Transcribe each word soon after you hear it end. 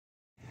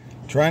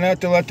Try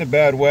not to let the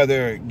bad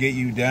weather get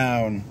you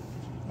down.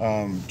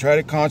 Try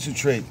to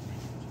concentrate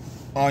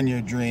on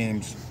your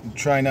dreams.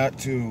 Try not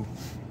to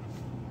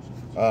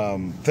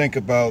think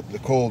about the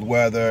cold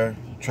weather.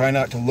 Try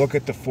not to look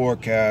at the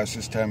forecast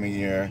this time of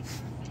year.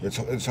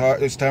 It's hard.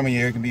 This time of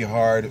year can be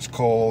hard. It's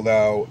cold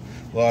out.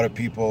 A lot of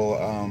people,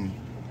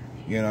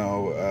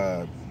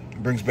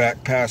 brings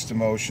back past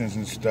emotions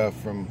and stuff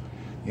from,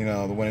 the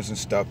winters and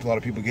stuff. A lot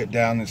of people get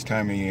down this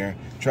time of year.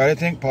 Try to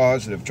think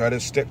positive. Try to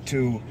stick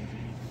to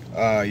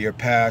your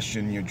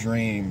passion, your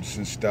dreams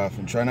and stuff,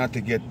 and try not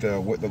to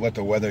let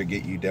the weather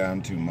get you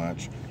down too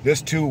much.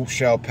 This too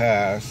shall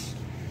pass.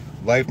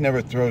 Life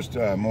never throws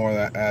more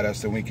at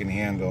us than we can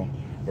handle,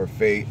 or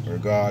fate, or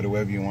God,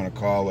 whoever you want to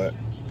call it.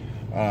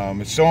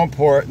 It's so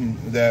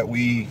important that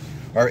we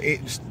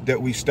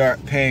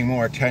start paying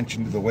more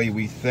attention to the way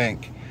we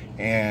think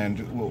and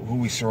who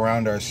we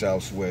surround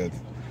ourselves with.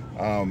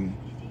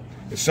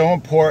 It's so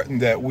important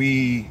that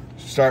we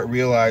start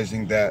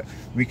realizing that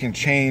we can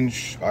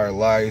change our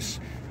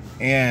lives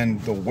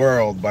and the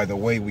world by the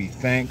way we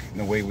think and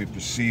the way we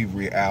perceive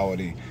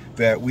reality,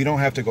 that we don't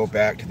have to go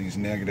back to these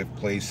negative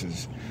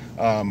places.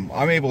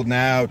 I'm able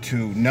now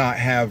to not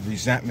have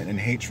resentment and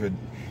hatred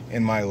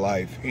in my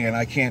life, and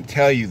I can't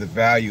tell you the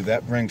value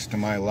that brings to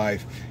my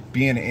life,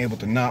 being able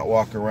to not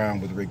walk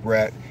around with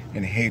regret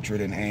and hatred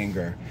and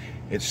anger.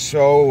 It's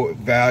so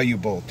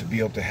valuable to be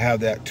able to have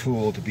that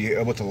tool, to be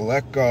able to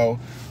let go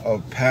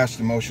of past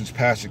emotions,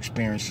 past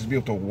experiences, to be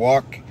able to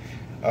walk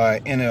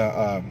in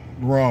a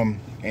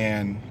room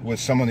and with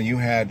someone that you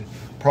had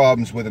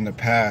problems with in the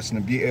past, and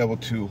to be able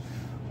to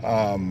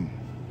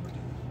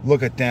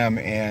look at them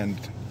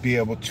and be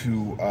able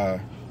to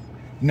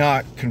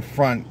not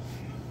confront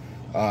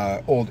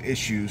old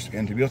issues,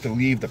 and to be able to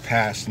leave the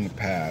past in the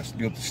past, to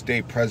be able to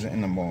stay present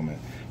in the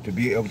moment, to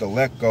be able to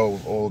let go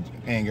of old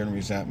anger and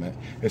resentment.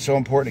 It's so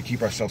important to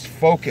keep ourselves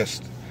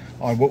focused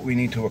on what we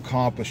need to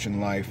accomplish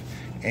in life,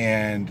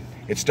 and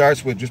it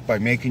starts with just by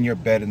making your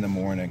bed in the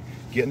morning.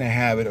 Get in the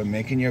habit of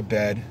making your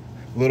bed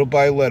little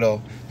by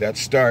little. That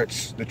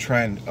starts the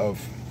trend of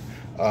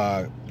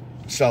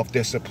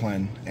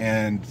self-discipline,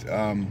 and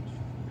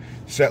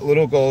set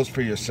little goals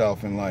for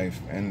yourself in life.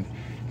 And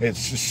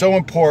it's just so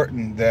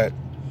important that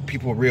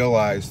people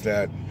realize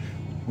that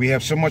we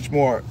have so much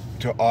more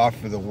to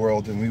offer the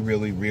world than we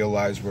really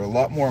realize. We're a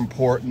lot more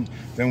important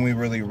than we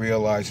really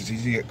realize. It's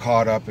easy to get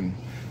caught up in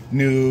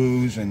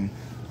news and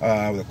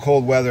the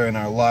cold weather in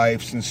our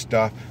lives and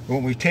stuff. But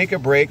when we take a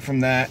break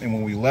from that and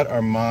when we let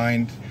our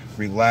mind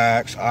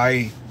relax,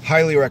 I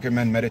highly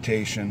recommend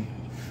meditation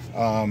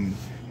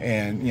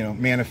and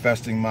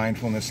manifesting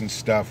mindfulness and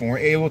stuff. When we're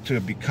able to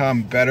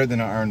become better than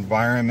our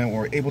environment, when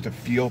we're able to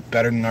feel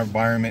better than our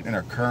environment in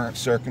our current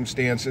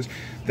circumstances,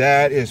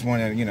 that is when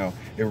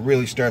it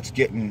really life starts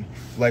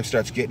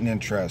getting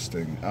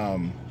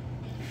interesting.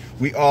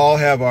 We all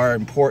have our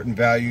important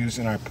values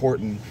and our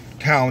important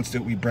talents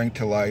that we bring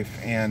to life,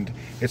 and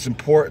it's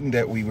important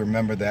that we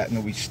remember that and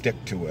that we stick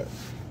to it.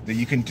 That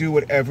you can do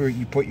whatever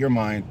you put your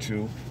mind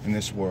to in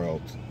this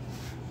world.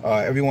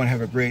 Everyone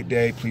have a great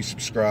day. Please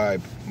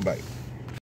subscribe. Bye.